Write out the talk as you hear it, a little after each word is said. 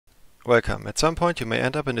Welcome. At some point you may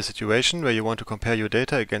end up in a situation where you want to compare your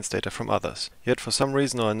data against data from others. Yet for some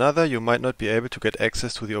reason or another you might not be able to get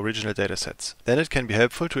access to the original datasets. Then it can be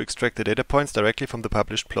helpful to extract the data points directly from the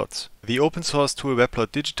published plots. The open source tool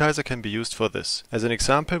WebPlotDigitizer can be used for this. As an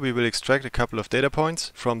example, we will extract a couple of data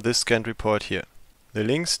points from this scanned report here. The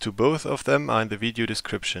links to both of them are in the video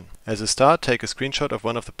description. As a start, take a screenshot of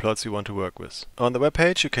one of the plots you want to work with. On the web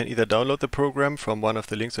page, you can either download the program from one of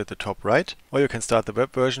the links at the top right, or you can start the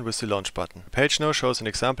web version with the launch button. The page now shows an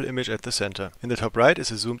example image at the center. In the top right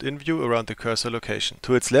is a zoomed-in view around the cursor location.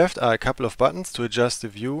 To its left are a couple of buttons to adjust the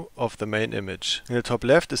view of the main image. In the top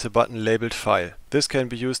left is a button labeled File. This can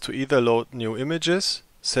be used to either load new images,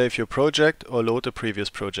 save your project, or load a previous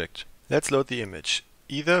project. Let's load the image,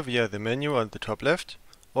 either via the menu on the top left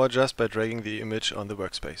or just by dragging the image on the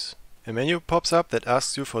workspace. A menu pops up that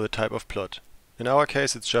asks you for the type of plot. In our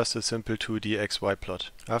case it's just a simple 2D XY plot.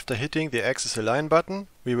 After hitting the Axis Align button,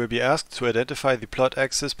 we will be asked to identify the plot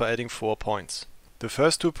axis by adding 4 points. The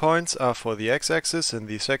first 2 points are for the x-axis and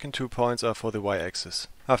the second 2 points are for the y-axis.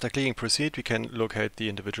 After clicking Proceed we can locate the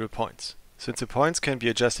individual points. Since the points can be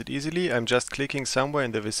adjusted easily, I'm just clicking somewhere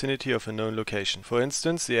in the vicinity of a known location. For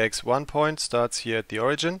instance, the x1 point starts here at the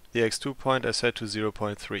origin, the x2 point I set to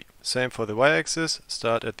 0.3. Same for the y-axis,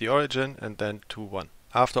 start at the origin and then to 1.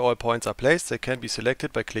 After all points are placed, they can be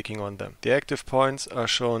selected by clicking on them. The active points are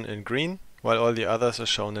shown in green, while all the others are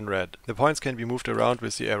shown in red. The points can be moved around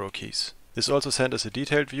with the arrow keys. This also sends us a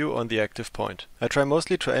detailed view on the active point. I try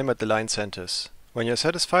mostly to aim at the line centers. When you're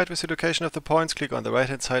satisfied with the location of the points, click on the right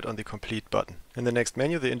hand side on the Complete button. In the next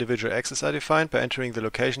menu, the individual axes are defined by entering the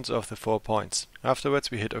locations of the 4 points.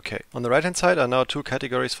 Afterwards, we hit OK. On the right hand side are now 2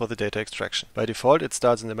 categories for the data extraction. By default, it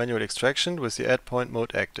starts in the manual extraction with the Add Point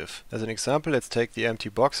mode active. As an example, let's take the empty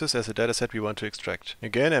boxes as a dataset we want to extract.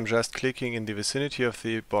 Again, I'm just clicking in the vicinity of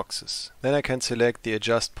the boxes. Then I can select the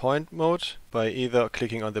Adjust Point mode by either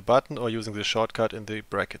clicking on the button or using the shortcut in the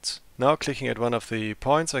brackets. Now clicking at one of the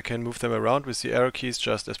points, I can move them around with the arrow keys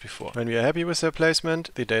just as before. When we are happy with their placement,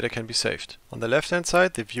 the data can be saved. On the left hand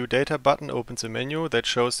side, the View Data button opens a menu that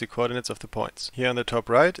shows the coordinates of the points. Here on the top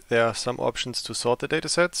right, there are some options to sort the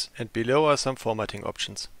datasets, and below are some formatting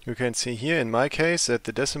options. You can see here in my case that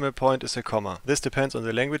the decimal point is a comma. This depends on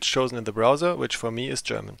the language chosen in the browser, which for me is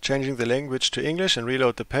German. Changing the language to English and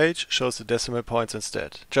reload the page shows the decimal points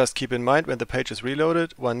instead. Just keep in mind when the page is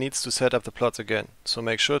reloaded, one needs to set up the plots again, so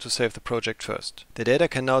make sure to save the project first. The data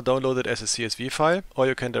can now download it as a CSV file, or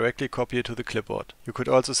you can directly copy it to the clipboard. You could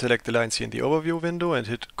also select the lines here in the overview window and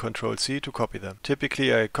hit Ctrl+C to copy them.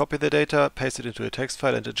 Typically I copy the data, paste it into a text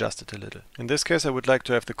file and adjust it a little. In this case I would like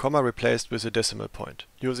to have the comma replaced with a decimal point.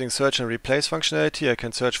 Using Search and Replace functionality I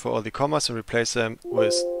can search for all the commas and replace them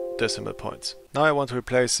with decimal points. Now I want to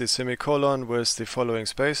replace the semicolon with the following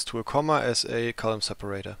space to a comma as a column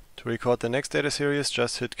separator. To record the next data series,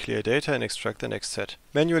 just hit Clear Data and extract the next set.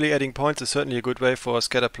 Manually adding points is certainly a good way for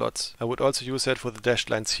scatter plots. I would also use that for the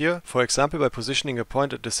dashed lines here, for example by positioning a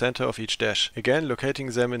point at the center of each dash. Again,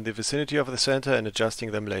 locating them in the vicinity of the center and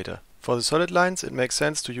adjusting them later. For the solid lines, it makes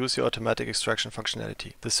sense to use the automatic extraction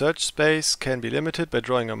functionality. The search space can be limited by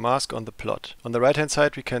drawing a mask on the plot. On the right hand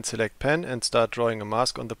side we can select Pen and start drawing a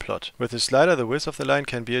mask on the plot. With the slider the width of the line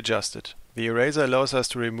can be adjusted. The eraser allows us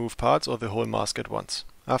to remove parts or the whole mask at once.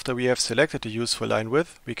 After we have selected the useful line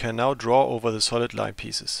width, we can now draw over the solid line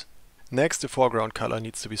pieces. Next, the foreground color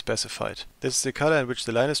needs to be specified. This is the color in which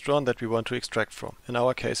the line is drawn that we want to extract from. In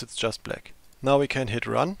our case it's just black. Now we can hit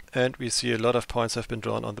Run and we see a lot of points have been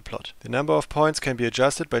drawn on the plot. The number of points can be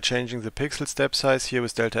adjusted by changing the pixel step size here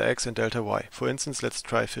with delta X and delta Y. For instance, let's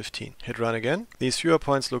try 15. Hit Run again. These fewer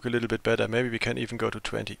points look a little bit better. Maybe we can even go to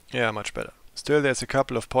 20. Yeah, much better. Still there's a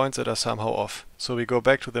couple of points that are somehow off. So we go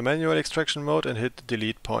back to the manual extraction mode and hit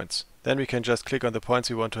Delete Points. Then we can just click on the points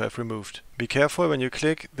we want to have removed. Be careful when you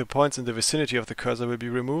click, the points in the vicinity of the cursor will be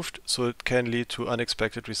removed, so it can lead to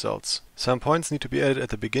unexpected results. Some points need to be added at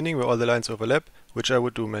the beginning where all the lines overlap, which I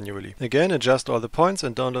would do manually. Again, adjust all the points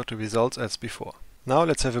and download the results as before. Now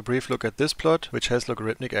let's have a brief look at this plot, which has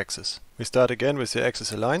logarithmic axes. We start again with the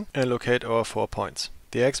Axis Align and locate our 4 points.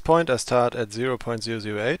 The X point I start at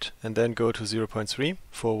 0.008 and then go to 0.3.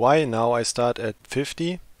 For Y now I start at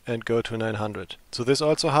 50 and go to 900. So this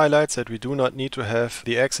also highlights that we do not need to have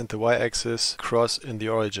the X and the Y axis cross in the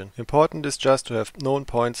origin. Important is just to have known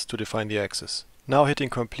points to define the axis. Now hitting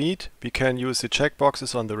Complete, we can use the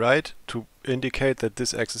checkboxes on the right to indicate that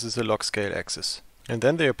this axis is a log scale axis. And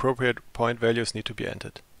then the appropriate point values need to be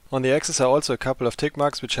entered. On the axis are also a couple of tick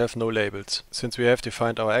marks which have no labels. Since we have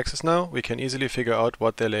defined our axis now, we can easily figure out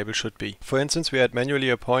what their label should be. For instance, we add manually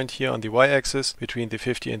a point here on the y-axis between the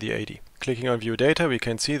 50 and the 80. Clicking on View Data, we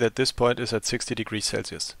can see that this point is at 60 degrees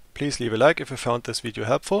Celsius. Please leave a like if you found this video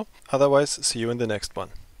helpful. Otherwise, see you in the next one.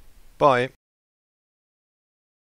 Bye!